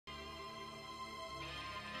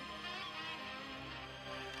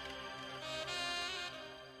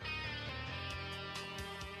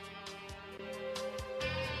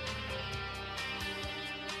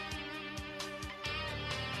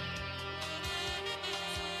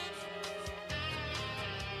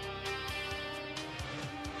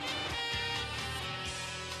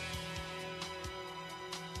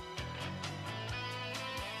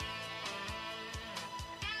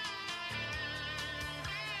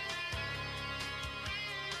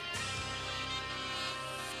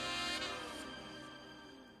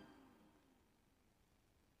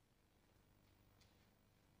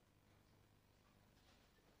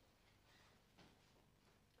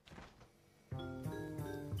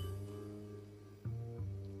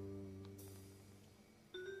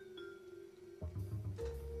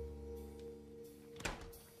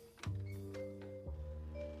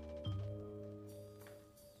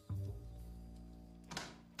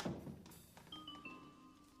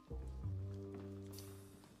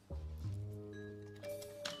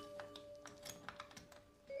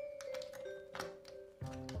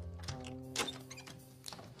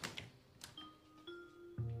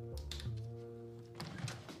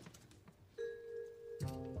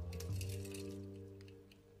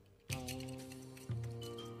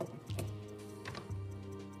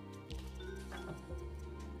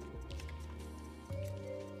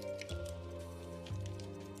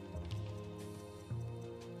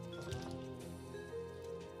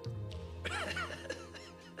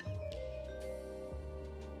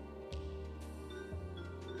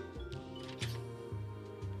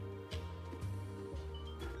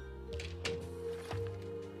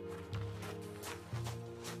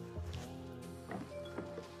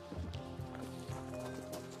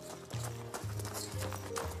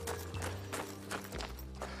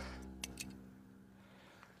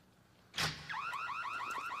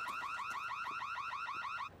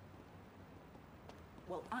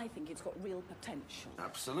Well, I think it's got real potential.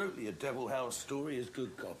 Absolutely. A devil house story is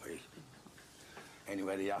good copy.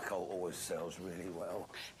 Anyway, the occult always sells really well.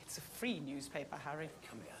 It's a free newspaper, Harry.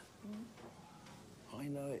 Come here. I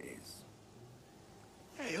know it is.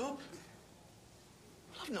 Hey, up.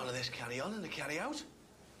 I'll have none of this carry on and the carry out.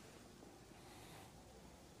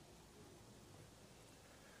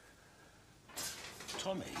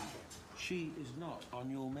 Tommy, she is not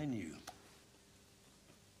on your menu.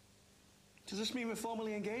 Does this mean we're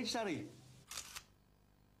formally engaged, Harry?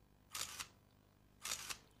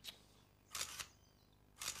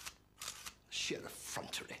 Sheer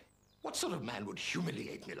effrontery. What sort of man would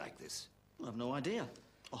humiliate me like this? I've no idea.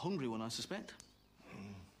 A hungry one, I suspect.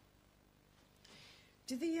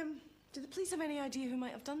 Do the police have any idea who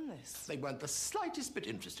might have done this? They weren't the slightest bit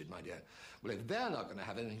interested, my dear. Well, if they're not going to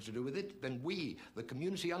have anything to do with it, then we, the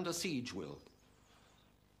community under siege, will.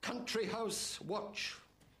 Country House Watch.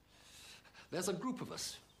 There's a group of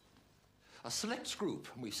us. A select group,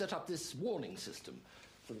 and we've set up this warning system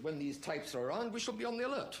so that when these types are around, we shall be on the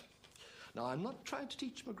alert. Now, I'm not trying to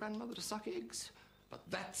teach my grandmother to suck eggs, but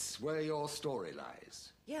that's where your story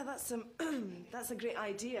lies. Yeah, that's that's a great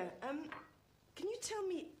idea. Can you tell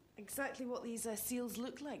me exactly what these seals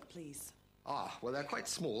look like, please? Ah, well, they're quite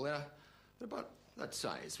small. They're about that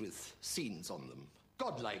size, with scenes on them.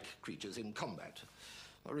 Godlike creatures in combat.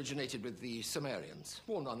 Originated with the Sumerians,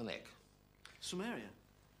 worn on the neck. Sumeria?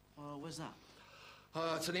 Where's that?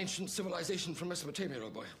 It's an ancient civilization from Mesopotamia,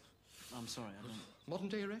 old boy. I'm sorry, I don't...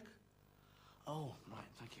 Modern-day Iraq? Oh, right,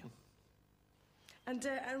 thank you. And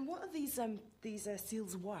what are these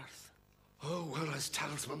seals worth? Oh, well, as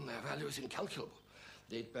talisman, their value is incalculable.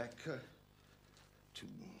 Date back to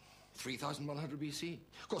 3,100 BC.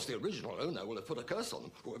 Of course, the original owner will have put a curse on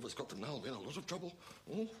them. Whoever's got them now will be in a lot of trouble.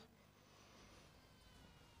 Oh.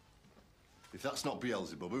 If that's not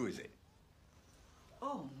Beelzebub, who is it?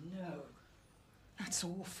 Oh, no. That's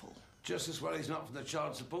awful. Just as well he's not from the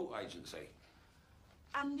Child Support Agency.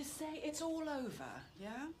 And you say it's all over,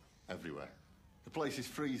 yeah? Everywhere. The place is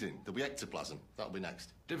freezing. There'll be ectoplasm. That'll be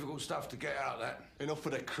next. Difficult stuff to get out of that. Enough for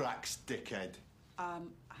the cracks, dickhead.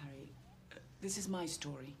 Harry, this is my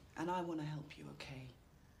story, and I want to help you, okay?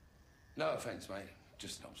 No offence, mate.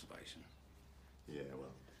 Just an observation. Yeah, well,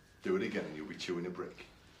 do it again and you'll be chewing a brick.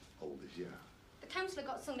 Old as you are. The councillor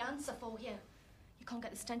got something to answer for you. You can't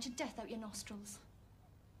get the stench of death out your nostrils.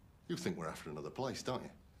 You think we're after another place, don't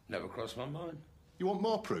you? Never crossed my mind. You want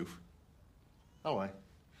more proof? All right.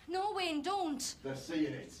 No, Wayne, don't. They're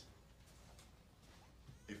seeing it.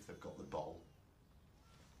 If they've got the bottle.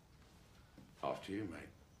 After you, mate.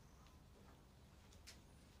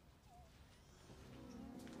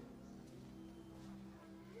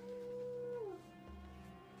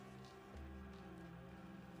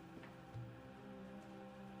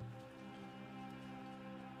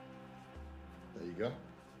 There you go.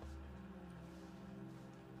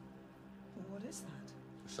 What is that?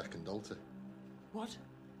 The second altar. What?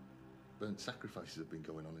 Burnt sacrifices have been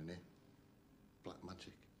going on in here. Black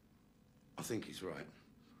magic. I think he's right.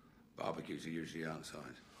 Barbecues are usually outside.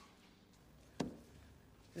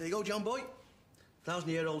 There you go, John boy.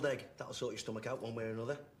 1,000-year-old egg. That'll sort your stomach out one way or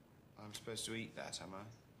another. I'm supposed to eat that, am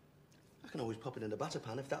I? I can always pop it in the batter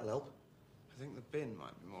pan if that'll help. I think the bin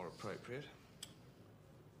might be more appropriate.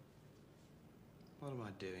 What am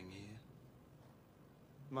I doing here?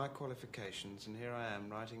 My qualifications, and here I am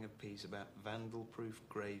writing a piece about vandal-proof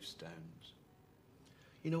gravestones.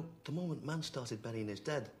 You know, the moment man started burying his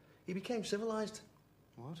dead, he became civilised.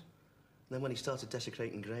 What? And then when he started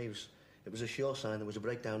desecrating graves, it was a sure sign there was a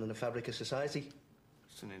breakdown in the fabric of society.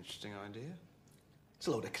 It's an interesting idea. It's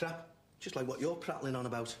a load of crap, just like what you're prattling on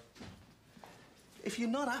about. If you're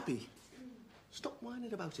not happy, stop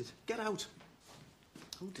whining about it. Get out.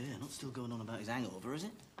 Oh dear, not still going on about his hangover, is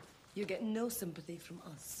it? You get no sympathy from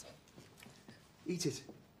us. Eat it.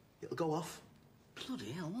 It'll go off.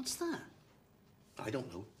 Bloody hell, what's that? I don't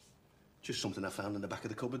know. Just something I found in the back of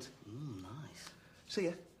the cupboard. Nice. See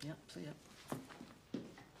ya. Yep, see ya.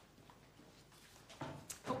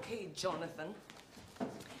 Okay, Jonathan.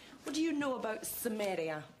 What do you know about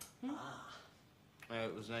Sumeria?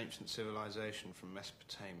 It was an ancient civilization from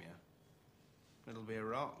Mesopotamia. It'll be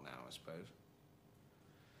Iraq now, I suppose.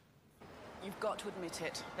 You've got to admit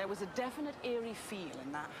it. There was a definite eerie feel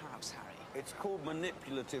in that house, Harry. It's called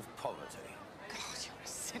manipulative poverty. God, you're a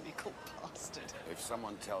cynical bastard. If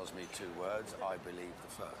someone tells me 2 words, I believe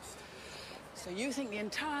the first. So you think the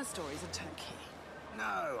entire story's a turkey?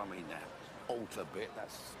 No, I mean, that altar bit,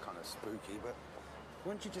 that's kind of spooky, but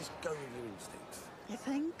why don't you just go with your instincts? You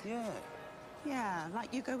think? Yeah. Yeah,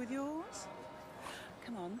 like you go with yours?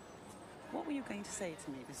 Come on. What were you going to say to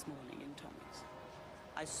me this morning in Tommy's?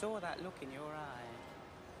 I saw that look in your eye.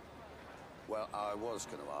 Well, I was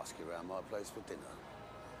going to ask you around my place for dinner.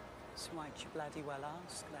 So why'd you bloody well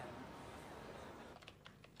ask, then?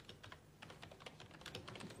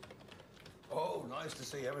 Oh, nice to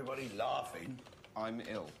see everybody laughing. I'm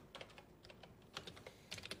ill.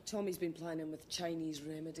 Tommy's been playing with Chinese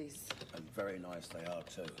remedies. And very nice they are,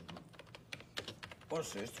 too.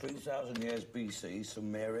 What's this, 3,000 years BC,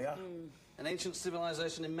 Sumeria? An ancient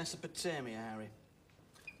civilization in Mesopotamia, Harry.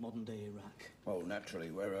 Modern-day Iraq. Oh, naturally,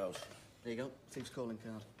 where else? There you go, Thief's calling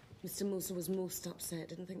card. Mr. Musa was most upset.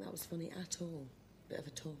 Didn't think that was funny at all. Bit of a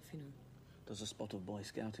toff, you know. Does a spot of Boy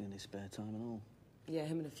Scouting in his spare time and all. Yeah,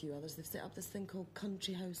 him and a few others. They've set up this thing called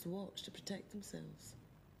Country House Watch to protect themselves.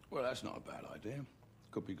 Well, that's not a bad idea.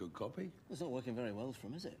 Could be good copy. It's not working very well for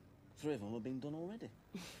him, is it? 3 of them have been done already.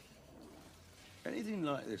 Anything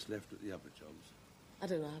like this left at the other jobs? I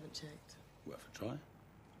don't know, I haven't checked. Worth a try.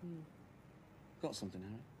 Got something,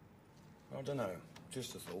 Harry? I don't know.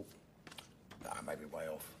 Just a thought. Nah, maybe way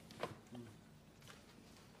off.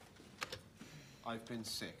 I've been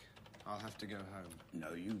sick. I'll have to go home.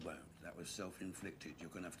 No, you won't. That was self-inflicted. You're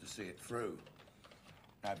going to have to see it through.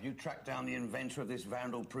 Now, have you tracked down the inventor of this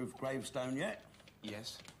vandal-proof gravestone yet?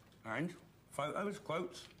 Yes. And? Photos?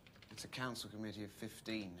 Quotes? It's a council committee of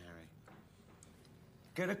 15, Harry.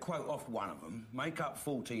 Get a quote off one of them, make up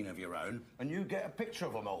 14 of your own, and you get a picture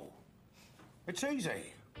of them all. It's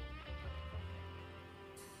easy.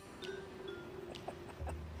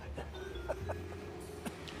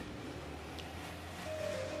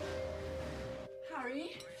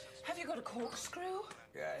 Harry, have you got a corkscrew?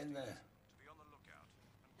 Yeah, in there.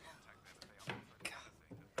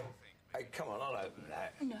 Hey, come on, I'll open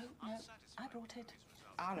that. No, I brought it.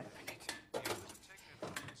 I'll open it.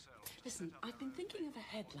 Listen, I've been thinking of a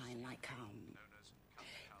headline like,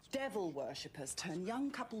 devil worshippers turn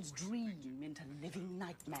young couple's dream into living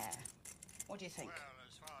nightmare. What do you think?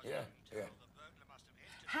 Yeah.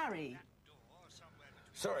 Harry,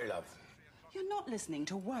 Sorry, love. you're not listening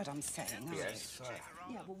to a word I'm saying, are you? Yes, I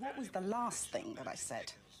am. Yeah, well, what was the last thing that I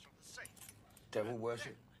said? Devil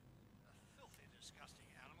worship?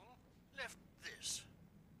 Left this.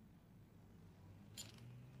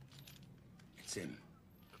 It's him.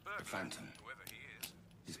 The Phantom.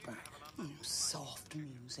 He's back. Soft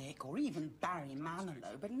music, or even Barry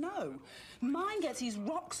Manilow, but no. Mine gets his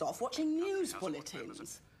rocks off watching news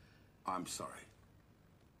bulletins. I'm sorry.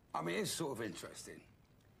 I mean, it's sort of interesting.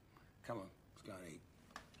 Come on, let's go and eat.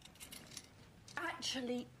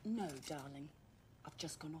 Actually, no, darling. I've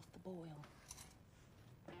just gone off the boil.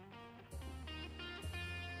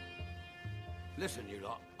 Listen, you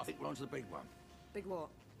lot, I think we're on to the big one. Big what?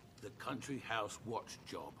 The Country House Watch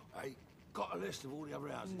job, eh? Got a list of all the other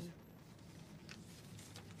houses.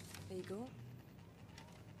 There you go.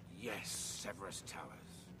 Yes, Severus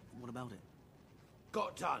Towers. What about it?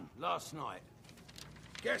 Got done last night.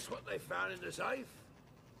 Guess what they found in the safe?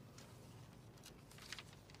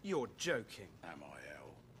 You're joking. Am I,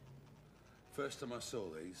 hell? First time I saw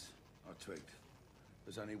these, I twigged.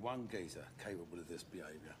 There's only one geezer capable of this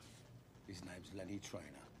behaviour. His name's Lenny Traynor.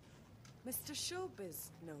 Mr.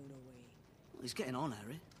 Showbiz? No way. Well, he's getting on,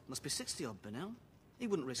 Harry. Must be 60-odd by now. He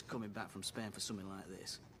wouldn't risk coming back from Spain for something like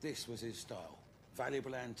this. This was his style.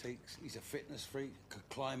 Valuable antiques, he's a fitness freak, could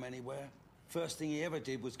climb anywhere. First thing he ever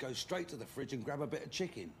did was go straight to the fridge and grab a bit of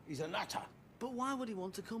chicken. He's a nutter. But why would he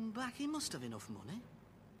want to come back? He must have enough money.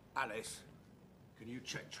 Alice, can you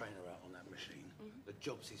check Traynor out on that machine? The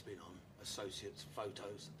jobs he's been on, associates,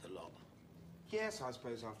 photos, the lot. Yes, I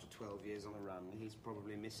suppose after 12 years on the run, he's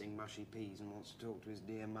probably missing mushy peas and wants to talk to his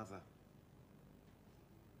dear mother.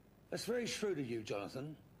 That's very shrewd of you,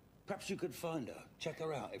 Jonathan. Perhaps you could find her, check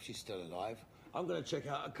her out if she's still alive. I'm going to check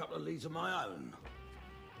out a couple of leads of my own.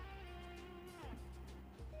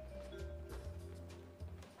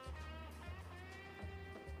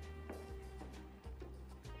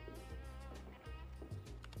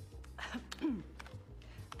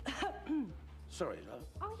 Sorry, love.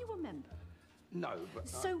 Are you a member? No, but...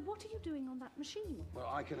 So what are you doing on that machine? Well,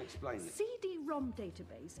 I can explain it. CD-ROM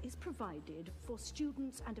database is provided for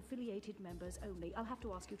students and affiliated members only. I'll have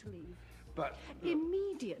to ask you to leave. But...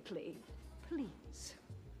 Immediately, please.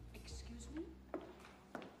 Excuse me?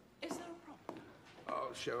 Is there a problem? Oh,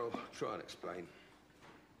 Cheryl, try and explain.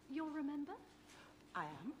 You're a member? I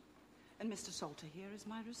am. And Mr. Salter here is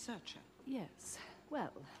my researcher. Yes.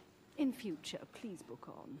 Well, in future, please book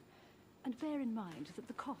on. And bear in mind that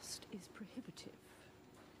the cost is prohibitive.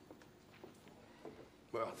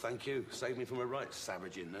 Well, thank you. Saved me from a right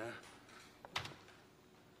savage in there.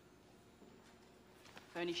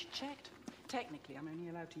 Furnished checked. Technically, I'm only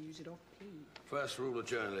allowed to use it off plea. First rule of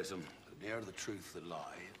journalism, the nearer the truth the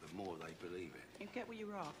lie, the more they believe it. You get what you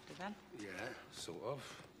were after, then? Yeah, sort of.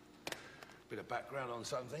 Bit of background on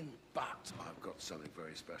something, but I've got something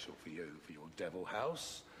very special for you, for your devil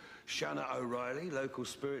house. Shanna O'Reilly, local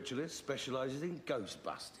spiritualist, specialises in ghost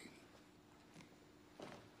busting.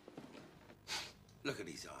 Look at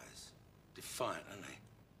his eyes. Defiant, aren't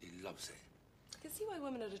they? He loves it. I can see why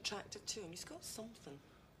women are attracted to him. He's got something.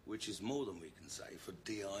 Which is more than we can say for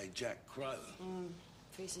D.I. Jack Crow.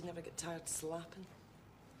 Face he'd never get tired slapping.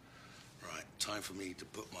 Right, time for me to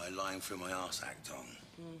put my lying through my arse act on.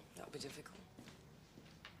 That'll be difficult.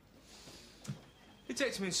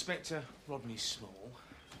 Detective Inspector Rodney Small.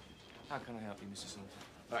 How can I help you, Mr. Saunders?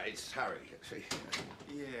 Right, it's Harry, actually.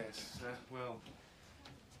 Yes, well...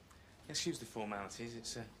 Excuse the formalities,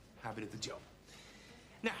 it's a habit of the job.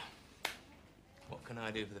 Now, what can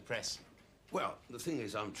I do for the press? Well, the thing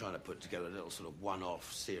is, I'm trying to put together a little sort of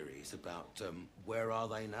one-off series about where are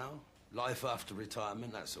they now? Life after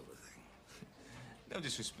retirement, that sort of thing. No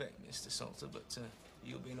disrespect, Mr. Salter, but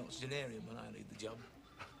you'll be an octogenarian when I leave the job.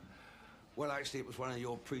 Well, actually, it was one of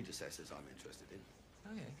your predecessors I'm interested in.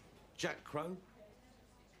 Oh, yeah? Jack Crow.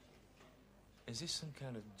 Is this some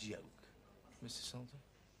kind of joke, Mr. Salter?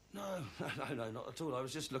 No, not at all. I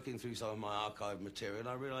was just looking through some of my archive material and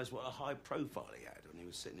I realised what a high profile he had when he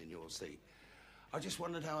was sitting in your seat. I just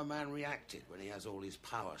wondered how a man reacted when he has all his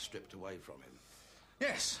power stripped away from him.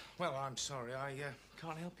 Yes. Well, I'm sorry, I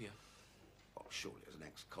can't help you. Well, surely as an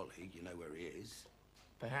ex-colleague, you know where he is.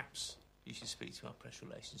 Perhaps you should speak to our press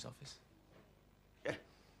relations office. Yeah.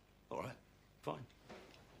 All right. Fine.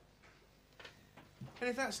 And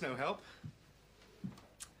if that's no help,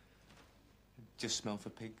 just smell for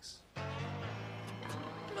pigs.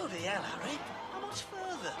 Bloody hell, Harry. How much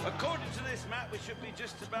further? According to this map, we should be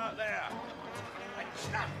just about there. Hey,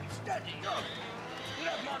 Snappy, steady, look. You'll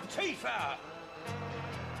have my teeth out.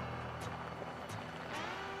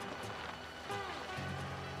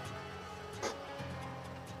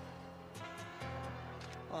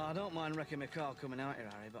 Oh, I don't mind wrecking my car coming out here,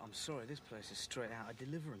 Harry, but I'm sorry, this place is straight out of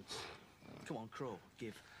Deliverance. Come on, Crow,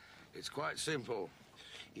 give. It's quite simple.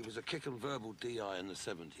 He was a kick and verbal DI in the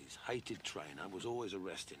 70s. Hated trainer, was always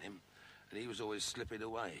arresting him. And he was always slipping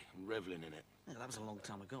away and revelling in it. Yeah, that was a long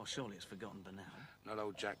time ago. Surely it's forgotten by now. Not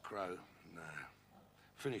old Jack Crow, no.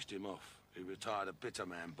 Finished him off. He retired a bitter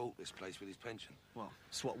man, bought this place with his pension. Well,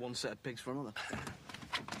 swap one set of pigs for another.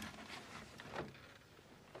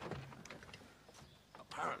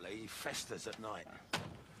 Apparently, he festers at night,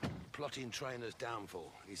 plotting trainers'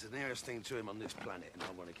 downfall. He's the nearest thing to him on this planet, and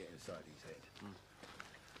I want to get inside his head.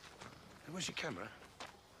 Hey, where's your camera?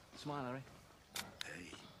 Smile, Harry.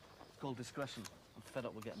 Hey. It's called discretion. I'm fed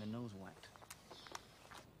up with getting my nose whacked.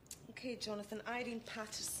 Okay, Jonathan, Irene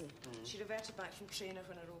Patterson. She reverted back from trainer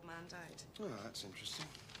when her old man died. Oh, that's interesting.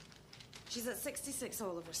 She's at 66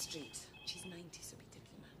 Oliver Street. She's 90, so be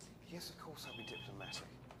diplomatic. Yes, of course I'll be diplomatic.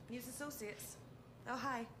 News Associates. Oh,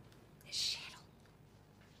 hi. It's Cheryl.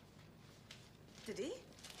 Did he?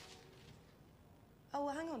 Oh,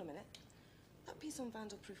 well, hang on a minute. That piece on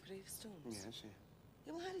vandal-proof gravestones. Yes, yeah.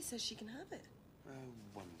 Yeah, well, Harry says she can have it. Oh,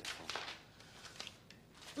 wonderful.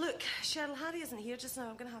 Look, Cheryl, Harry isn't here just now.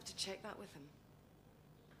 I'm going to have to check that with him.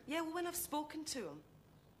 Yeah, well, when I've spoken to him.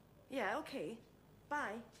 Yeah, OK.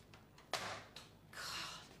 Bye. God.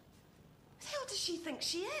 Who the hell does she think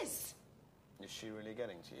she is? Is she really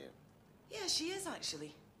getting to you? Yeah, she is,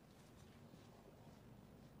 actually.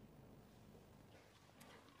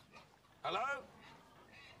 Hello?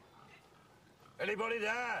 Anybody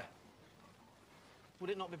there? Would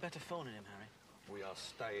it not be better phoning him, Harry? We are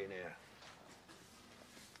staying here.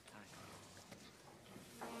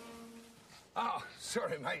 Oh,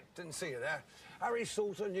 sorry, mate. Didn't see you there. Harry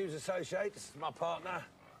Salter, News Associates, my partner.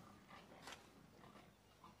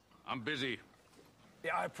 I'm busy.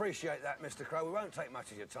 Yeah, I appreciate that, Mr. Crow. We won't take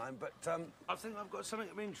much of your time, but I think I've got something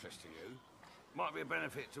of interest to you. Might be a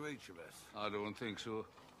benefit to each of us. I don't think so.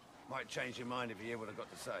 Might change your mind if you hear what I've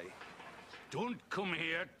got to say. Don't come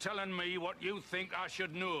here telling me what you think I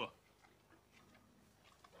should know.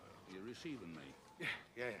 Are you receiving me?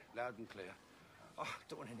 Yeah, loud and clear. Oh,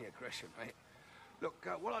 don't want any aggression, mate. Look,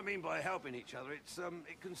 what I mean by helping each other,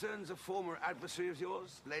 it concerns a former adversary of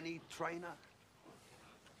yours, Lenny Trainer.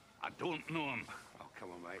 I don't know him. Oh,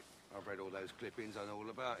 come on, mate. I've read all those clippings. I know all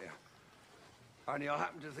about you. Only I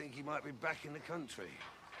happen to think he might be back in the country.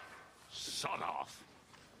 Sod off.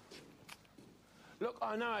 Look,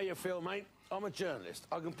 I know how you feel, mate. I'm a journalist.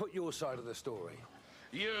 I can put your side of the story.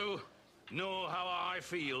 You know how I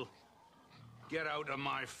feel. Get out of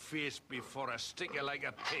my face before I stick you like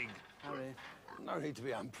a pig. Harry. No need to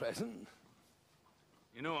be unpleasant.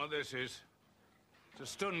 You know what this is? It's a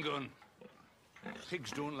stun gun.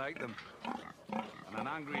 Pigs don't like them. And an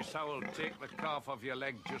angry sow will take the calf off your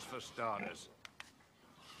leg just for starters.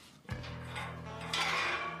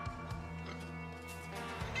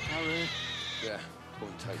 Harry. Yeah,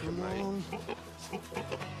 point taken, Come mate. on.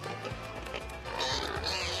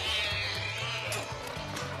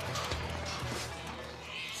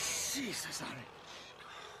 Jesus, Harry.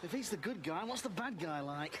 If he's the good guy, what's the bad guy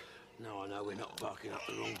like? No, I know we're not barking up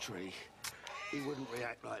the wrong tree. He wouldn't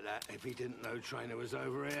react like that if he didn't know Trainer was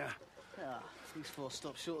over here. Ah, he's 4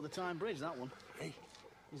 stops short of the Tyne Bridge, that one. Hey?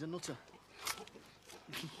 He's a nutter.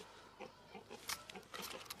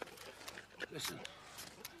 Listen,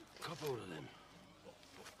 cop all of them.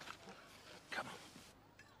 Come on.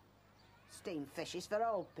 Steamed fish is for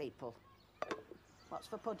old people. What's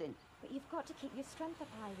for pudding? But you've got to keep your strength up,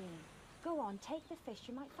 Irene. Go on, take the fish.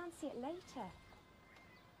 You might fancy it later.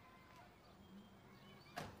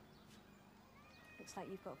 Looks like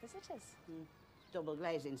you've got visitors. Double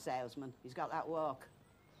glazing salesman. He's got that walk.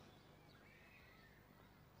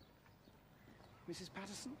 Mrs.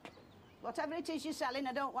 Patterson? Whatever it is you're selling,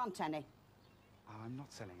 I don't want any. Oh, I'm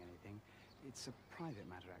not selling anything. It's a private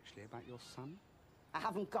matter, actually, about your son. I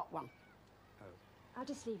haven't got one. Oh. I'll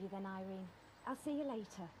just leave you then, Irene. I'll see you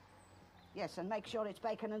later. Yes, and make sure it's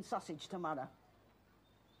bacon and sausage tomorrow.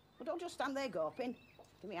 But don't just stand there gawping.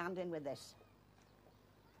 Give me a hand in with this.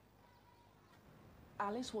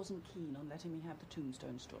 Alice wasn't keen on letting me have the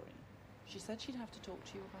tombstone story. She said she'd have to talk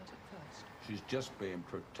to you about it first. She's just being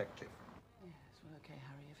protective. Yes, well, okay,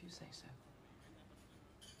 Harry, if you say so.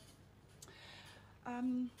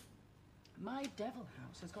 My devil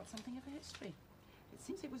house has got something of a history. It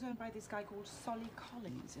seems it was owned by this guy called Solly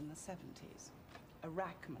Collins in the 70s. A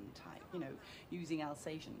rackman type, you know, using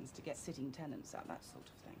Alsatians to get sitting tenants out, that sort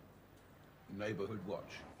of thing. Neighbourhood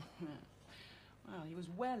watch. Well, he was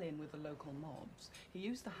well in with the local mobs. He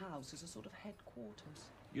used the house as a sort of headquarters.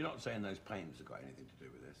 You're not saying those paintings have got anything to do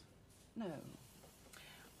with this? No.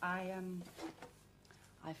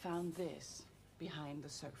 I found this behind the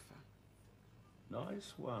sofa.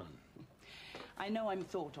 Nice one. I know I'm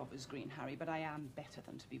thought of as green, Harry, but I am better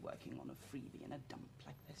than to be working on a freebie in a dump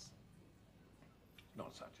like this.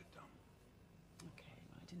 Not such a dump. Okay,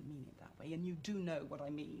 well, I didn't mean it that way, and you do know what I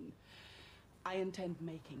mean. I intend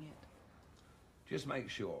making it. Just make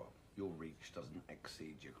sure your reach doesn't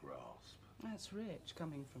exceed your grasp. That's rich,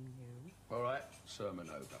 coming from you. All right, sermon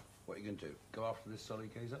over. What are you going to do? Go after this Solly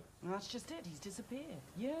geezer? Well, that's just it. He's disappeared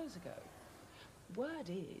years ago. Word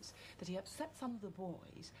is that he upset some of the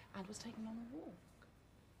boys and was taken on a walk.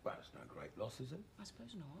 Well, it's no great loss, is it? I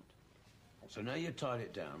suppose not. So now you've tied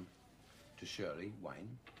it down to Shirley,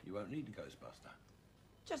 Wayne, you won't need a Ghostbuster.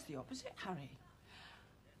 Just the opposite, Harry.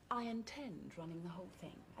 I intend running the whole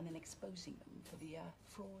thing and then exposing them for the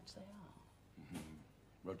frauds they are.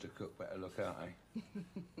 Roger Cook better look out, eh?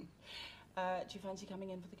 Do you fancy coming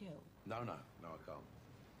in for the kill? No, I can't.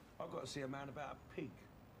 I've got to see a man about a pig.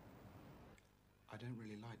 I don't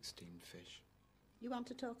really like steamed fish. You want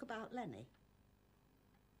to talk about Lenny?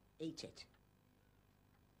 Eat it.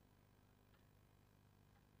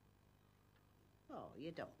 Oh,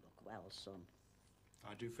 you don't look well, son.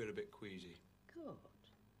 I do feel a bit queasy. Good.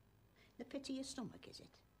 The pit of your stomach, is it?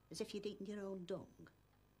 As if you'd eaten your own dung?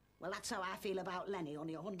 Well, that's how I feel about Lenny,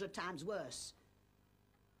 only 100 times worse.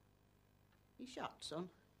 You shot, son?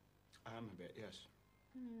 I am a bit, yes.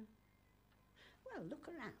 Well, look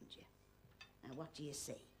around you. Now, what do you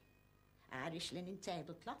see? Irish linen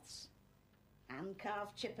tablecloths,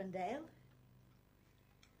 hand-carved Chippendale,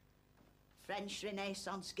 French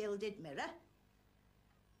Renaissance gilded mirror.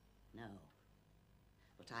 No,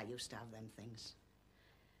 but I used to have them things.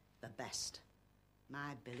 The best.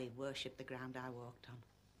 My Billy worshipped the ground I walked on.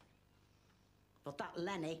 But that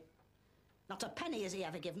Lenny, not a penny has he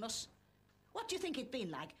ever given us. What do you think it'd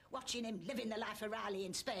been like, watching him living the life of Riley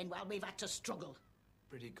in Spain while we've had to struggle?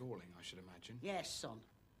 Pretty galling, I should imagine. Yes, son.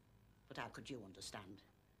 But how could you understand?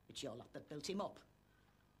 It's your lot that built him up.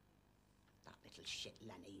 That little shit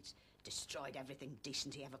Lenny's destroyed everything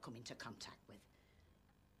decent he ever come into contact with.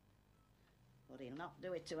 But he'll not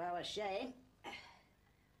do it to our shame.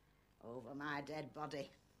 Over my dead body.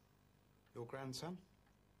 Your grandson?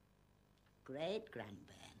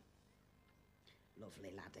 Great-grandbairn.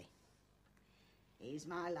 Lovely laddie. He's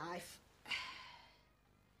my life.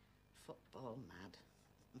 Football mad.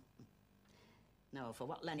 No, for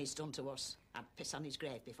what Lenny's done to us, I'd piss on his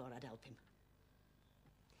grave before I'd help him.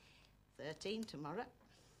 13 tomorrow.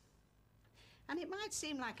 And it might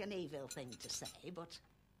seem like an evil thing to say, but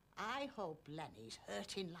I hope Lenny's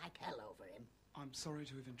hurting like hell over him. I'm sorry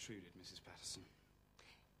to have intruded, Mrs. Patterson.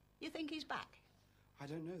 You think he's back? I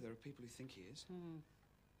don't know. There are people who think he is.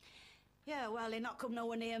 Yeah, well, he'll not come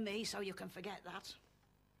nowhere near me, so you can forget that.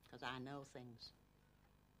 Because I know things.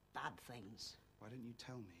 Bad things. Why don't you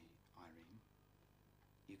tell me, Irene?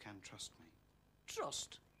 You can trust me.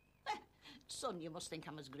 Trust? Son, you must think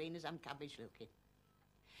I'm as green as I'm cabbage looking.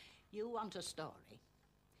 You want a story?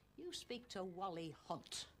 You speak to Wally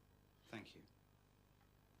Hunt. Thank you.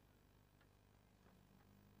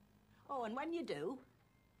 Oh, and when you do,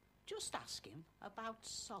 just ask him about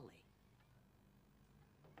Solly.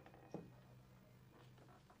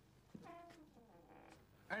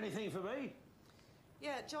 Anything for me?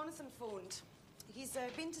 Yeah, Jonathan phoned. He's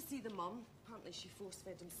been to see the mum. Apparently she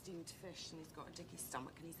force-fed him steamed fish and he's got a dicky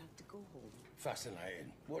stomach and he's had to go home.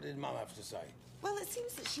 Fascinating. What did Mum have to say? Well, it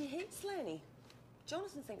seems that she hates Lenny.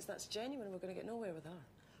 Jonathan thinks that's genuine and we're going to get nowhere with her.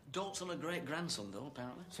 Dalt's on a great-grandson, though,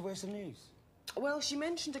 apparently. So where's the news? Well, she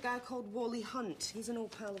mentioned a guy called Wally Hunt. He's an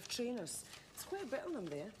old pal of Trainer's. It's quite a bit on him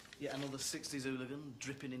there. Yet another 60s hooligan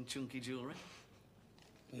dripping in chunky jewellery.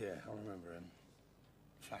 Yeah, I remember him.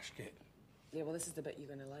 Flash kit. Yeah, well, this is the bit you're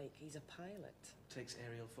going to like. He's a pilot. Takes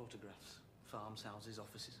aerial photographs, farms, houses,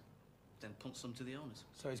 offices, then punts them to the owners.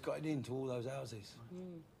 So he's got it into all those houses.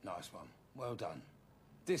 Nice one. Well done.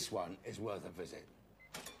 This one is worth a visit.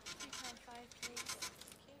 £2.5, please.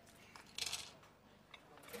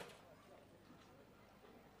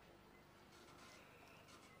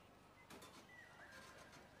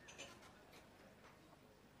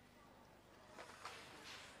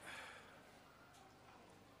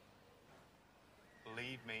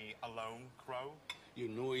 Leave me alone, Crow. You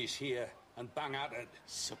know he's here, and bang at it.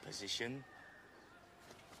 Supposition.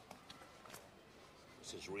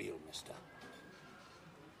 This is real, mister.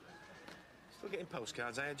 Still getting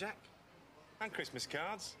postcards, eh, Jack? And Christmas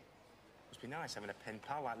cards. Must be nice having a pen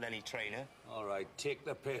pal like Lenny Trainer. All right, take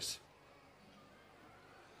the piss.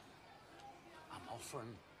 I'm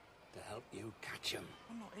offering to help you catch him.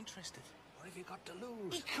 I'm not interested. What have you got to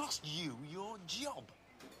lose? It cost you your job.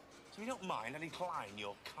 So you don't mind, I decline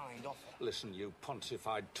your kind offer. Listen, you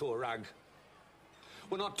pontified tour rag.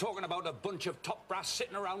 We're not talking about a bunch of top brass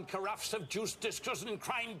sitting around carafes of juice discussing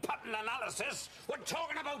crime pattern analysis. We're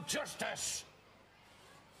talking about justice.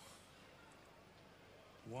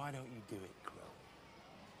 Why don't you do it, Crow?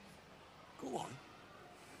 Go on.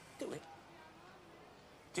 Do it.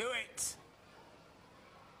 Do it!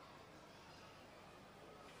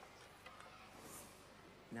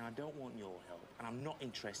 Now, I don't want your help, and I'm not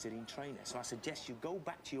interested in Trainer, so I suggest you go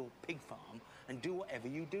back to your pig farm and do whatever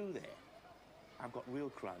you do there. I've got real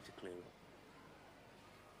crime to clear up.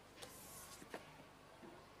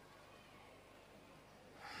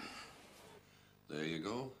 There you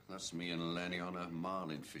go. That's me and Lenny on a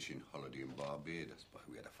marlin fishing holiday in Barbados. But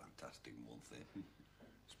we had a fantastic month there.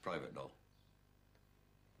 It's private, though.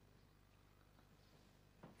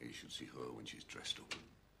 You should see her when she's dressed up.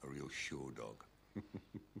 A real show dog.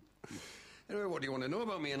 Anyway, what do you want to know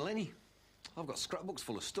about me and Lenny? I've got scrapbooks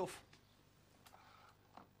full of stuff.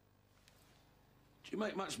 Do you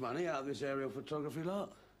make much money out of this aerial photography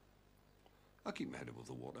lot? I keep my head above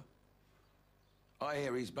the water. I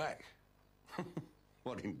hear he's back.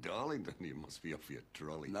 What, in Darlington? You must be off your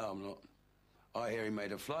trolley. No, I'm not. I hear he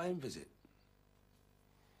made a flying visit.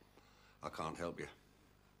 I can't help you.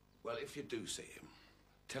 Well, if you do see him,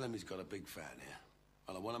 tell him he's got a big fan here.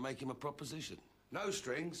 And I want to make him a proposition. No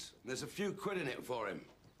strings. There's a few quid in it for him.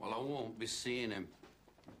 Well, I won't be seeing him.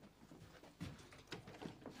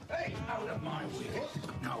 Hey, out of my way.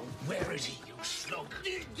 Now, where is he, you slug?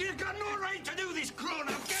 You've got no right to do this, Crow.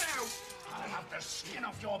 Now, get out! I'll have the skin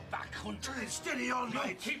off your back, Hunt. Steady on,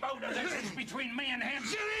 mate. Keep out of this. It's between me and him.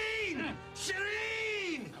 Shireen!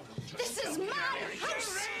 Shireen! This is my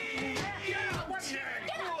house!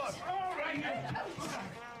 All right.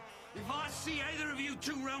 If I see either of you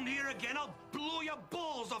two round here again, I'll blow your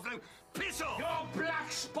balls off. Now, piss off! You're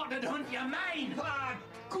black-spotted, Hunt, you're mine! Ah,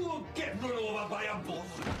 go get run over by a bull.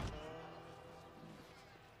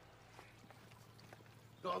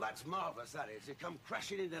 Oh, that's marvellous, that is. You come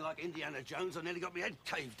crashing in there like Indiana Jones and nearly got my head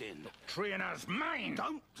caved in. Trainer's mine!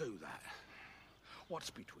 Don't do that.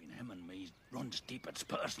 What's between him and me runs deep, it's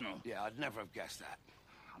personal. Yeah, I'd never have guessed that.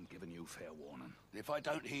 I'm giving you fair warning. If I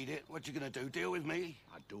don't heed it, what you gonna do, deal with me?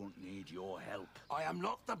 I don't need your help. I am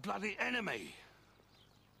not the bloody enemy.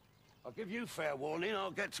 I'll give you fair warning. I'll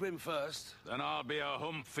get to him first. Then I'll be a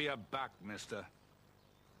hump for your back, mister.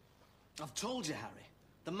 I've told you, Harry.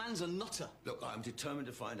 The man's a nutter. Look, I'm determined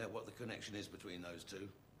to find out what the connection is between those two,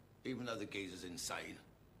 even though the geezer's insane.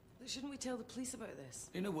 Shouldn't we tell the police about this?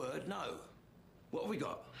 In a word, no. What have we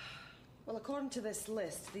got? Well, according to this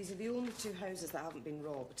list, these are the only two houses that haven't been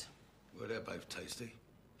robbed. Well, they're both tasty.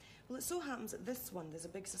 Well, it so happens at this one there's a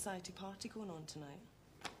big society party going on tonight.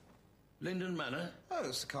 Linden Manor? Oh,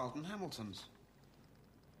 it's the Carlton Hamiltons.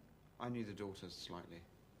 I knew the daughters slightly.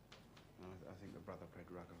 I think the brother played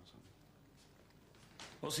rugby or something.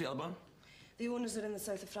 What's the other one? The owners are in the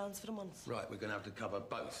south of France for a month. Right, we're going to have to cover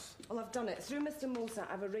both. Well, I've done it. Through Mr. Mosa,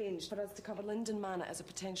 I've arranged for us to cover Linden Manor as a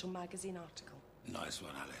potential magazine article. Nice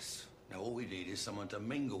one, Alice. Now, all we need is someone to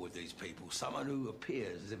mingle with these people, someone who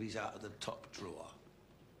appears as if he's out of the top drawer.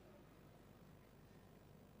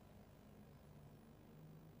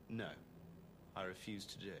 No, I refuse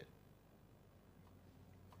to do it.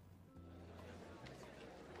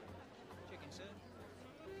 Chicken, sir.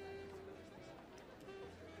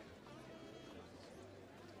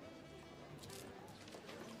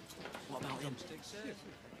 What about him?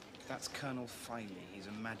 That's Colonel Filey. He's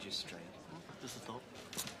a magistrate. Just a thought.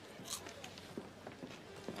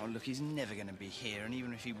 Oh, look, he's never going to be here, and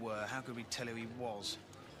even if he were, how could we tell who he was?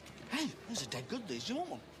 Hey, those are dead good, these. Do you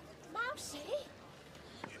want one? Mousy?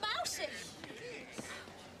 Mousy!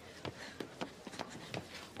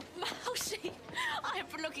 Mousy! I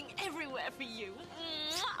have been looking everywhere for you.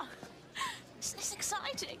 Mwah! Isn't this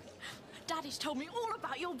exciting? Daddy's told me all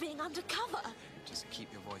about your being undercover. Just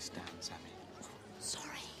keep your voice down, Sammy. Sorry.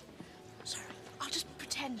 Sorry. I'll just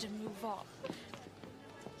pretend to move on.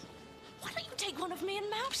 Why don't you take one of me and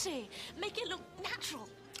Mousy? Make it look natural.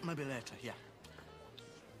 Maybe later, yeah.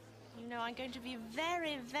 You know, I'm going to be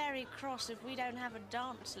very, very cross if we don't have a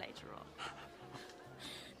dance later on.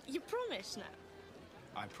 You promise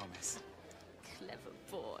now? I promise. Clever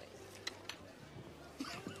boy.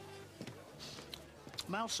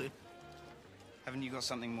 Mousy? Haven't you got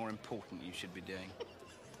something more important you should be doing?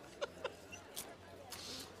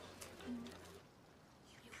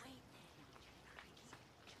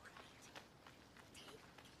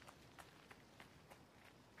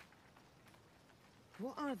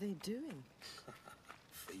 What are they doing?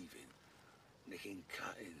 Thieving. Nicking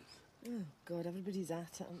cuttings. Oh, God, everybody's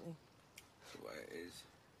at it, aren't they? That's the way it is.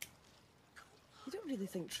 You don't really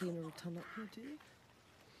think Trina will turn up here, do you?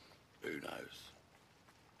 Who knows?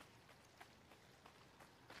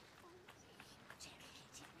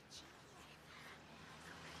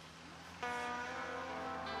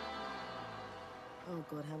 Oh,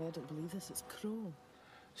 God, Harry, I don't believe this. It's Crow.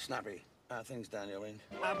 Snappy, how are things down your end?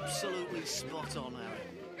 Absolutely spot on, Harry.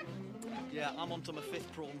 Yeah, I'm on to my 5th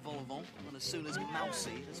prawn vol au vent, and as soon as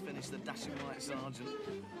Mousy has finished the dashing white sergeant,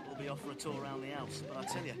 we'll be off for a tour around the house. But I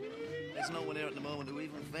tell you, there's no one here at the moment who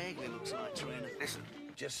even vaguely looks like Trina. Listen,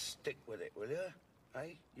 just stick with it, will you?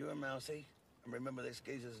 Hey, you and Mousy, and remember this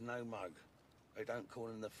geezer's no mug. They don't call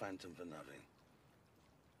him the Phantom for nothing.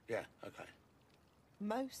 Yeah, okay.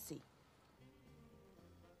 Mousy.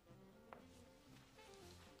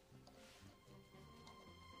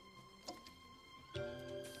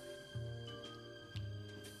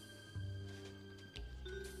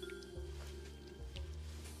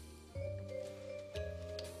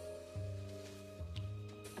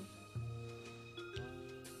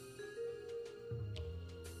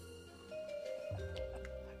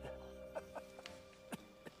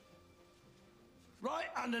 Right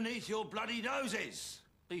underneath your bloody noses.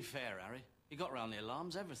 Be fair, Harry. You got round the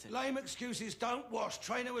alarms, everything. Lame excuses don't wash.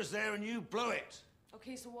 Trainer was there and you blew it.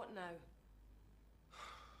 OK, so what now?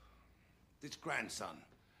 This grandson.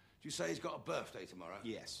 Do you say he's got a birthday tomorrow?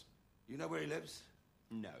 Yes. You know where he lives?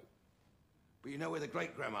 No. But you know where the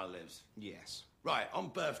great-grandmother lives? Yes. Right, on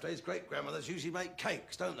birthdays, great-grandmothers usually make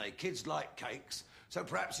cakes, don't they? Kids like cakes. So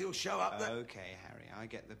perhaps he'll show up there. OK, Harry, I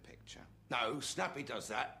get the picture. No, Snappy does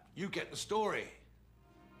that. You get the story.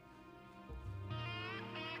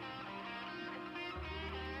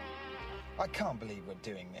 I can't believe we're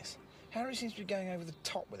doing this. Harry seems to be going over the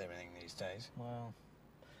top with everything these days. Well,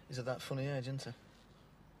 he's at that funny age, isn't he?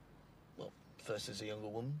 Well, first it's a younger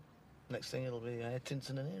woman. Next thing it'll be hair tints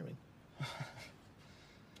and an earring.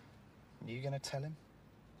 You gonna tell him?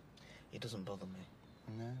 It doesn't bother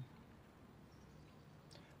me. No.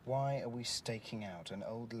 Why are we staking out an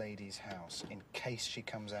old lady's house in case she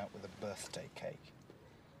comes out with a birthday cake?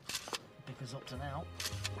 Because up to now,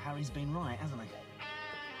 Harry's been right, hasn't he?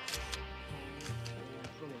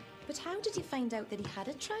 But how did you find out that he had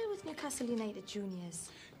a trial with Newcastle United Juniors?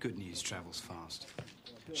 Good news travels fast.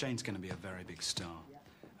 Shane's going to be a very big star,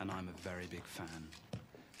 and I'm a very big fan.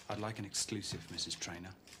 I'd like an exclusive, Mrs.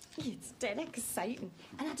 Trainer. It's dead exciting.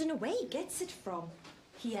 And I don't know where he gets it from.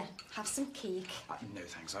 Here, have some cake. No,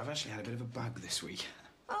 thanks. I've actually had a bit of a bug this week.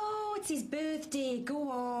 Oh, it's his birthday. Go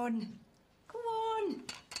on. Go on.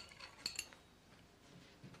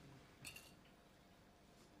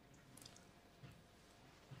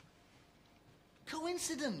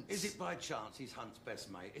 coincidence. Is it by chance he's Hunt's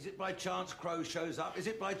best mate? Is it by chance Crow shows up? Is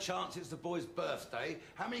it by chance it's the boy's birthday?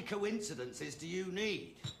 How many coincidences do you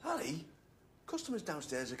need? Harry, customers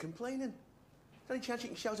downstairs are complaining. Is there any chance you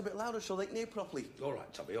can shout a bit louder so they can hear properly? All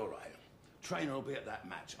right, Tubby, all right. Trainer will be at that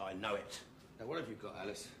match, I know it. Now, what have you got,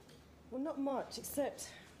 Alice? Well, not much, except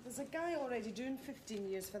there's a guy already doing 15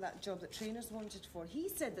 years for that job that trainers wanted for. He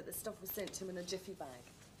said that the stuff was sent to him in a jiffy bag.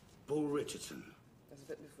 Bull Richardson. That's a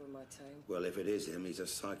bit before my time. Well, if it is him, he's a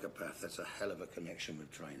psychopath. That's a hell of a connection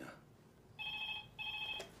with Trainer.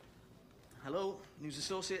 Hello, News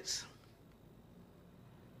Associates?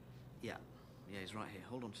 Yeah, he's right here.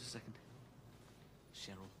 Hold on just a second.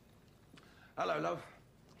 Cheryl. Hello, love.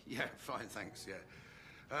 Yeah, fine, thanks, yeah.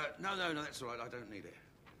 No, that's all right. I don't need it.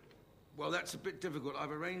 Well, that's a bit difficult.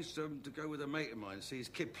 I've arranged to go with a mate of mine, see his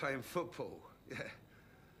kid playing football. Yeah.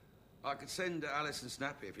 I could send Alice and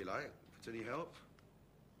Snappy, if you like, if it's any help.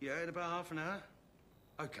 Yeah, in about half an hour?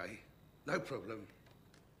 OK, no problem.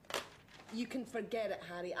 You can forget it,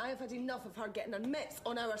 Harry. I have had enough of her getting a mix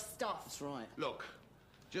on our stuff. That's right. Look,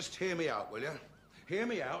 just hear me out, will you? Hear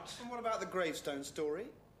me out. And what about the gravestone story?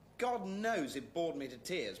 God knows it bored me to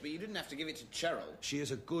tears, but you didn't have to give it to Cheryl. She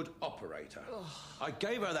is a good operator. I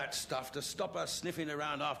gave her that stuff to stop her sniffing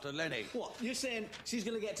around after Lenny. What? You're saying she's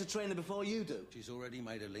going to get to Trainer before you do? She's already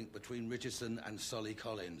made a link between Richardson and Solly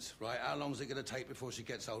Collins, right? How long's it going to take before she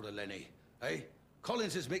gets hold of Lenny? Eh?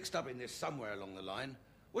 Collins is mixed up in this somewhere along the line.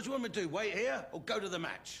 What do you want me to do, wait here or go to the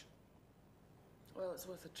match? Well, it's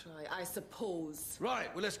worth a try, I suppose.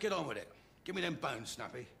 Right, well, let's get on with it. Give me them bones,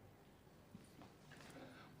 Snappy.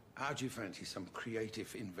 How do you fancy some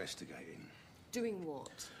creative investigating? Doing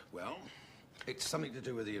what? Well, it's something to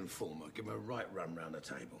do with the informer. Give him a right run round the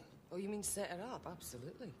table. Oh, you mean set her up?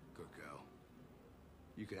 Absolutely. Good girl.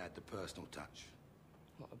 You can add the personal touch.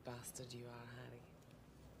 What a bastard you are,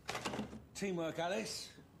 Harry. Teamwork, Alice.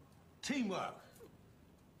 Teamwork.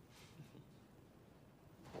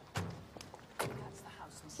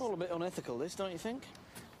 It's all a bit unethical, this, don't you think?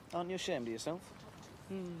 Aren't you ashamed of yourself?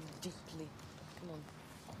 Deeply. Come on.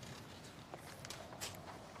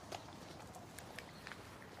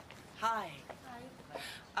 Hi.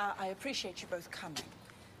 Hi. I appreciate you both coming.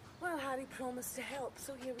 Well, Harry promised to help,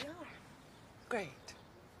 so here we are. Great.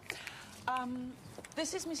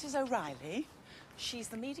 This is Mrs. O'Reilly. She's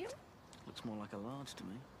the medium. Looks more like a large to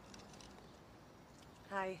me.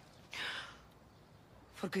 Hi.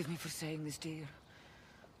 Forgive me for saying this, dear,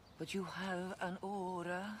 but you have an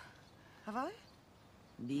aura. Have I?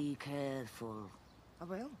 Be careful. I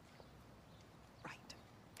will. Right.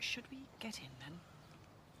 Should we get in, then?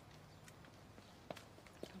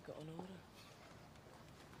 I've got an order.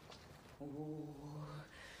 Oh,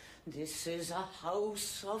 this is a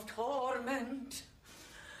house of torment.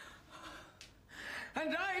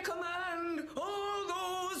 And I command all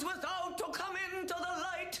those without to come into the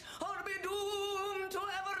light or be doomed to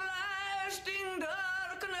everlasting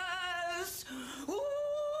darkness. Ooh.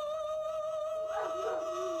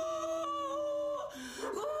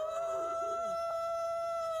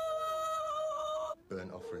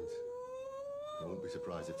 Burnt offerings. I won't be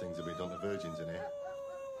surprised if things will be done to virgins in here.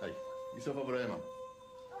 Hey, yourself over here, man.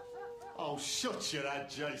 Oh, shut your head,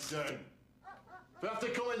 Jason. If you have to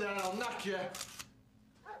come in there, I'll knock you.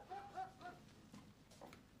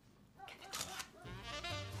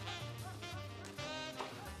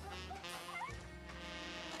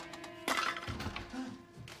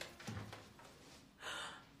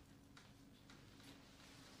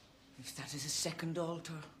 If that is a second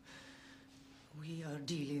altar, we are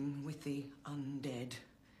dealing with the undead.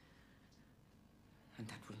 And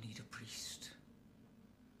that will need a priest.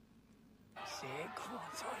 That's it, come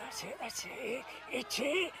on, son, that's it.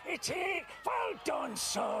 It's it. Well done,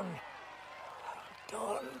 son.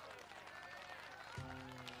 Well done.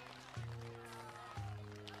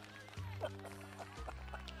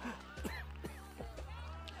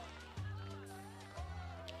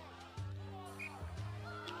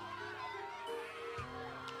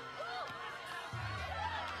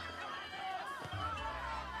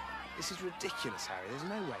 This is ridiculous, Harry. There's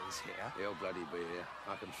no way he's here. He'll bloody be here.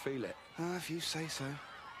 I can feel it. If you say so.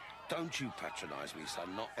 Don't you patronise me,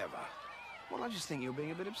 son, not ever. Well, I just think you're being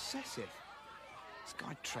a bit obsessive. This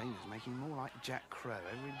guy Trainer's making more like Jack Crow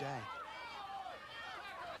every day.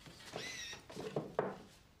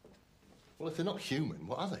 Well, if they're not human,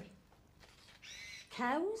 what are they?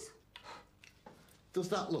 Cows? Does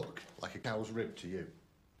that look like a cow's rib to you?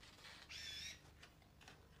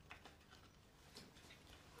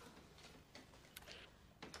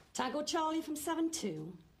 Tago Charlie from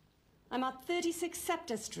 7-2. I'm at 36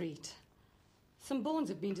 Scepter Street. Some bones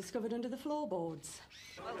have been discovered under the floorboards.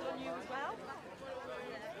 Well done, you as well.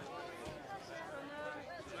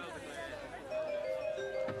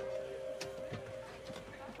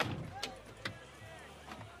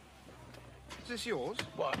 this yours?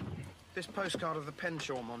 What? This postcard of the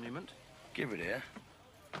Penshaw Monument? Give it here.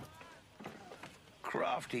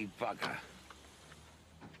 Crafty bugger.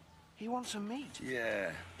 He wants some meat.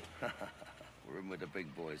 Yeah. We're in with the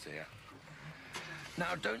big boys here.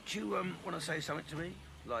 Now, don't you want to say something to me?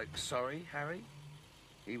 Like, sorry, Harry?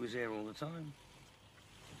 He was here all the time.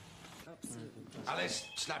 Absolutely. Alice,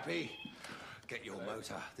 Snappy, get your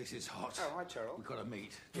motor. This is hot. Oh, hi, Cheryl. We've got to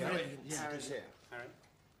meet. Harry, Harry's here. Harry?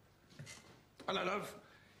 Hello, love.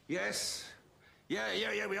 Yes.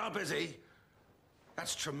 Yeah, we are busy.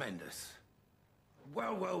 That's tremendous.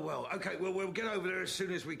 Well. OK, well, we'll get over there as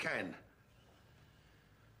soon as we can.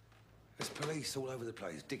 There's police all over the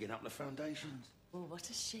place, digging up the foundations. Oh, what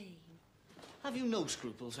a shame. Have you no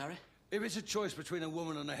scruples, Harry? If it's a choice between a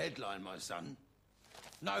woman and a headline, my son,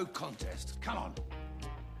 no contest. Come on.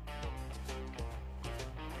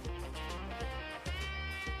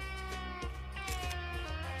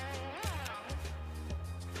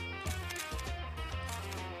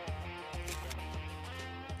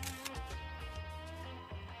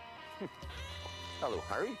 Hello,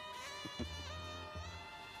 Harry.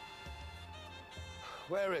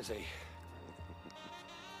 Where is he?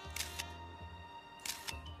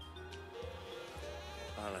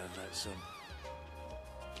 I'll have that, son.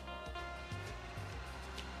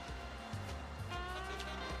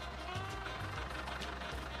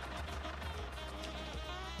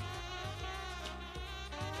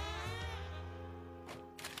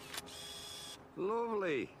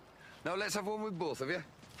 Lovely. Now, let's have one with both of you.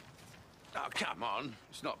 Oh, come on.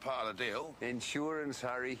 It's not part of the deal. Insurance,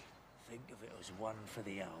 Harry. Think of it as one for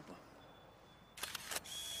the album.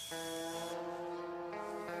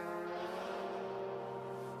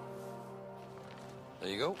 There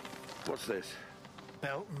you go. What's this?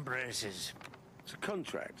 Belt and braces. It's a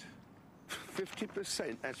contract.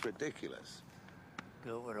 50%? That's ridiculous.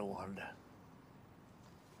 Go where I wander.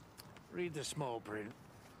 Read the small print.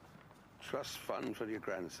 Trust fund for your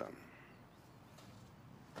grandson.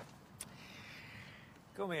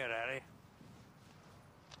 Come here, Harry.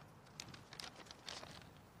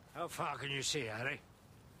 How far can you see, Harry?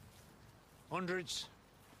 Hundreds,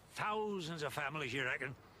 thousands of families, you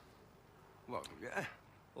reckon? Well, yeah.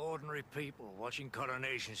 Ordinary people watching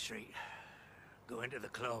Coronation Street. Going to the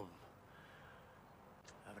club.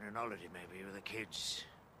 Having an holiday, maybe, with the kids.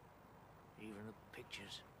 Even the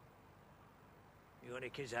pictures. You got any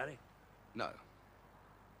kids, Harry? No.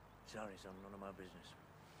 Sorry, son, none of my business.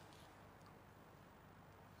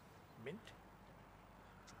 Mint?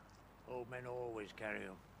 Old men always carry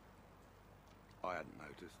them. I hadn't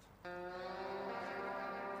noticed.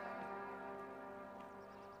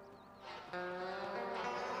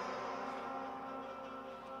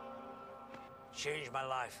 Changed my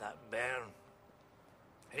life, that bairn.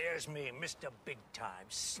 Here's me, Mr. Big Time,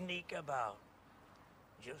 sneak about.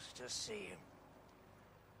 Just to see him.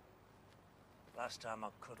 Last time I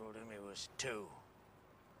cuddled him, he was 2.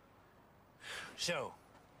 So,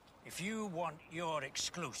 if you want your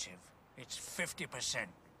exclusive, it's 50%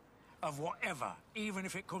 of whatever, even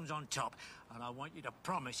if it comes on top. And I want you to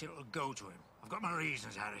promise it'll go to him. I've got my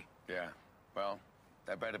reasons, Harry. Yeah, well,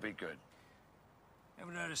 they better be good.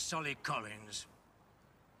 Ever heard of Solly Collins?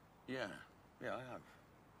 Yeah, I have.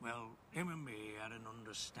 Well, him and me had an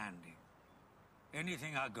understanding.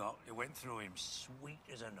 Anything I got, it went through him sweet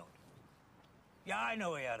as a nut. Yeah, I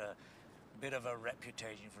know he had a bit of a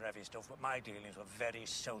reputation for heavy stuff, but my dealings were very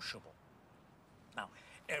sociable. Now,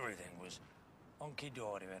 everything was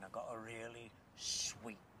hunky-dory, and I got a really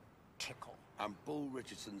sweet tickle. And Bull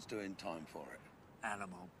Richardson's doing time for it.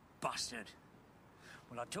 Animal bastard.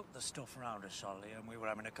 Well, I took the stuff round to Solly, and we were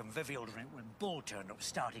having a convivial drink when Bull turned up,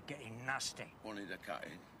 started getting nasty. Wanted a cut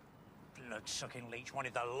in. Blood-sucking leech,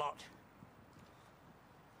 wanted the lot.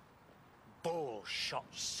 Bull shot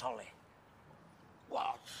Solly.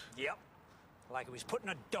 What? Yep. Like he was putting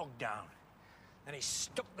a dog down. Then he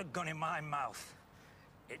stuck the gun in my mouth.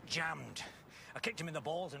 It jammed. I kicked him in the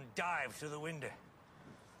balls and dived through the window.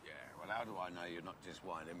 Yeah, well, how do I know you're not just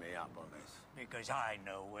winding me up on this? Because I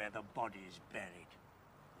know where the body's buried.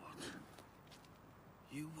 What?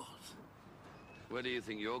 You what? Where do you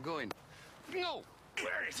think you're going? No!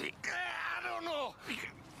 Where is he? I don't know.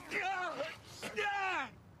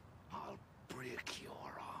 I'll break your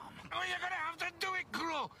arm. Oh, you're gonna have to do it,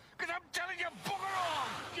 Crow, because I'm telling you, bugger off!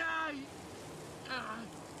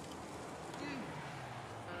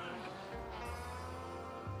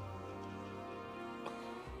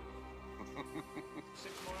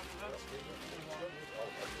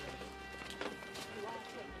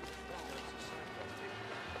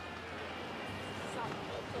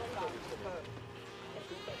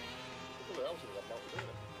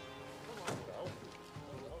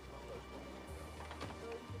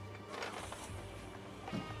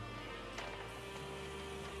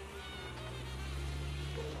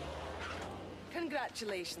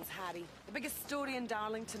 Congratulations, Harry. The biggest story in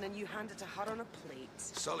Darlington, and you hand it to her on a plate.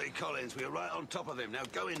 Solly Collins, we are right on top of him. Now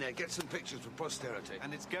go in there, get some pictures for posterity.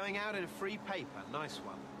 And it's going out in a free paper. Nice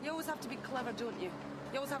one. You always have to be clever, don't you?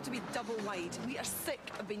 You always have to be double wide. We are sick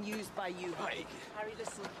of being used by you. Harry,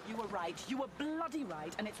 listen, you were right. You were bloody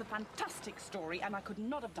right, and it's a fantastic story, and I could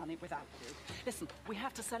not have done it without you. Listen, we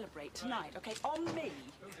have to celebrate tonight, okay? On me.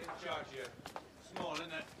 Who's in charge here? Small, isn't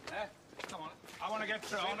it? Eh? Come on. I want to get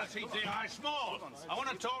through. I want to see D.I. Small. I want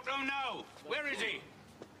to talk to him now. Where is he?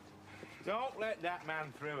 Don't let that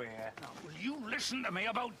man through here. Now, will you listen to me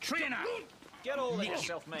about Trina? Get all of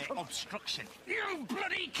yourself, mate. Obstruction. You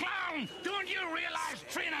bloody clown! Don't you realise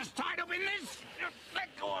Trina's tied up in this? Just let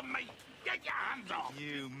go of me. Get your hands off.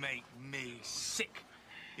 You make me sick.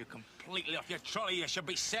 You're completely off your trolley. You should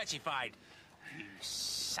be certified. You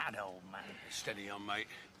sad old man. Steady on, mate.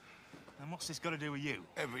 And what's this got to do with you?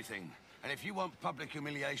 Everything. And if you want public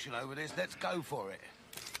humiliation over this, let's go for it.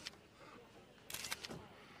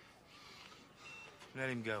 Let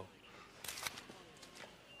him go.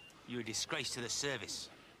 You're a disgrace to the service.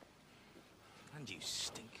 And you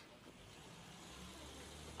stink.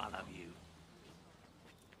 I love you.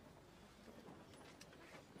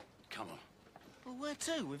 Come on. Well, where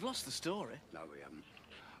to? We've lost the story. No, we haven't.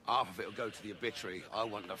 Half of it'll go to the obituary. I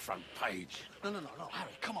want the front page. No,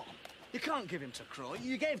 Harry, come on. You can't give him to Croy.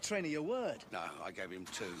 You gave Trainer your word. No, I gave him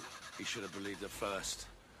 2. He should have believed the first.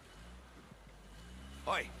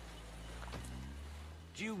 Oi!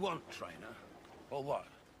 Do you want Trainer, or what?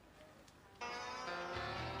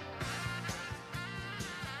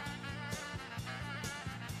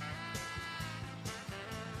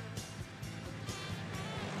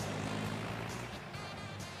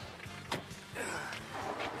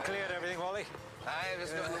 Cleared everything, Wally? Aye,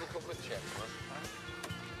 just got another couple of checks, man.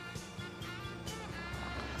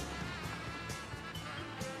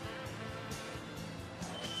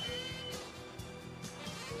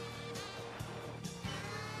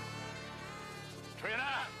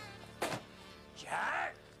 Trina!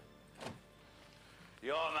 Jack!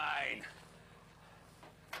 You're mine.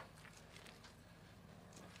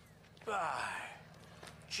 Bye.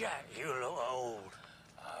 Jack, you look old.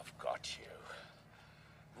 I've got you.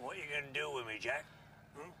 What are you going to do with me, Jack?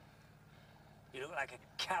 Hmm? You look like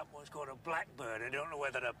a cat what's got a blackbird and don't know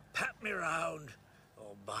whether to pat me round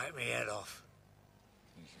or bite me head off.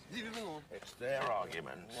 Leave him alone. It's their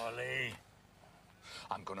argument. Wally.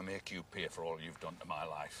 I'm going to make you pay for all you've done to my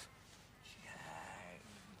life.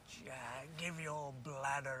 Jack, give your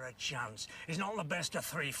bladder a chance. It's not the best of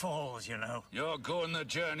 3 falls, you know. You're going the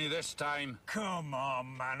journey this time. Come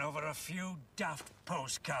on, man, over a few daft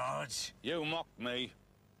postcards. You mocked me.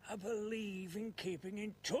 I believe in keeping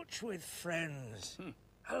in touch with friends.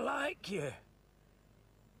 I like you.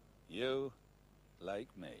 You like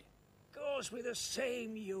me. Goes with the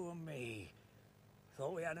same, you and me.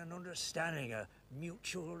 Thought we had an understanding, a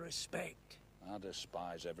mutual respect. I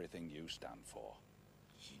despise everything you stand for.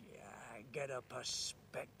 Yeah, get a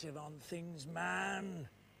perspective on things, man.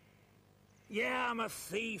 Yeah, I'm a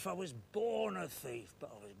thief. I was born a thief,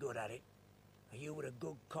 but I was good at it. And you were a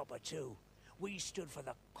good copper, too. We stood for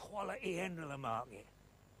the quality end of the market.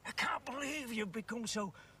 I can't believe you've become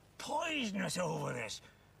so poisonous over this.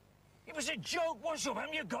 It was a joke once up,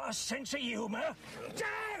 haven't you got a sense of humour? What's the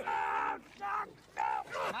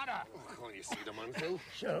matter? Can't you see the man, Phil?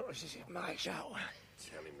 So, this is my shout.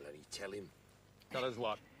 Tell him, Lenny, tell him. Tell us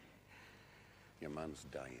what? Your man's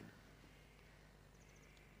dying.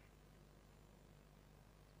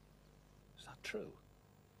 Is that true?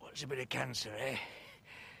 What's a bit of cancer, eh?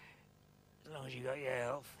 As long as you got your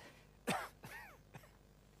health.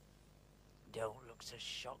 Don't look so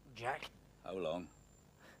shocked, Jack. How long?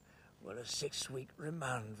 Well, a 6-week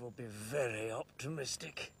remand will be very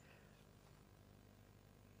optimistic.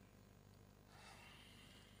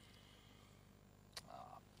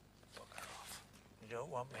 Bugger off. You don't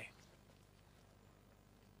want me?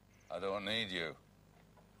 I don't need you.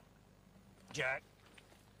 Jack,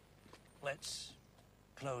 let's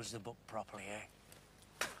close the book properly, eh?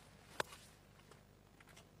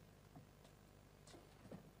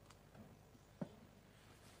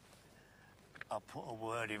 I'll put a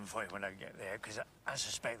word in for you when I get there, because I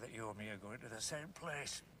suspect that you and me are going to the same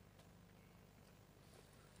place.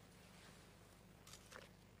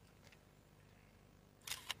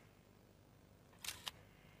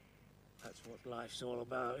 That's what life's all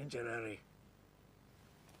about, isn't it, Harry?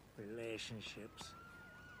 Relationships.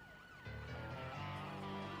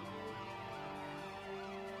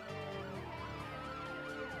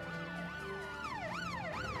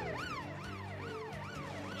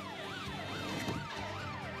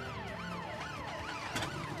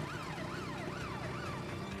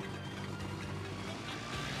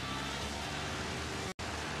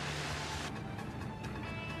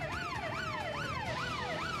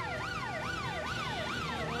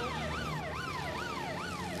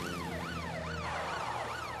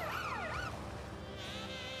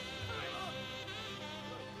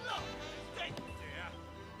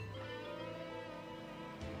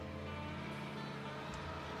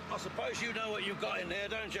 suppose you know what you've got in there,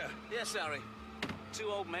 don't you? Yes, Harry. Two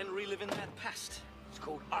old men reliving their past. It's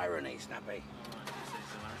called irony, Snappy.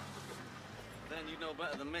 Then you know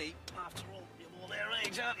better than me. After all, you're all their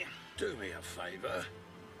age, aren't you? Do me a favour.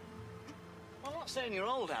 Well, I'm not saying you're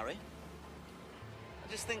old, Harry.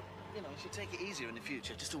 I just think, you know, you should take it easier in the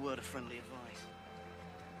future. Just a word of friendly advice.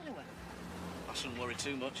 Anyway, I shouldn't worry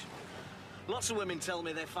too much. Lots of women tell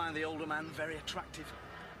me they find the older man very attractive.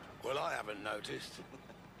 Well, I haven't noticed.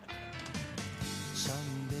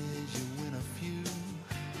 Some days you win a few,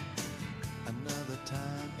 another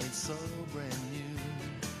time it's so brand new.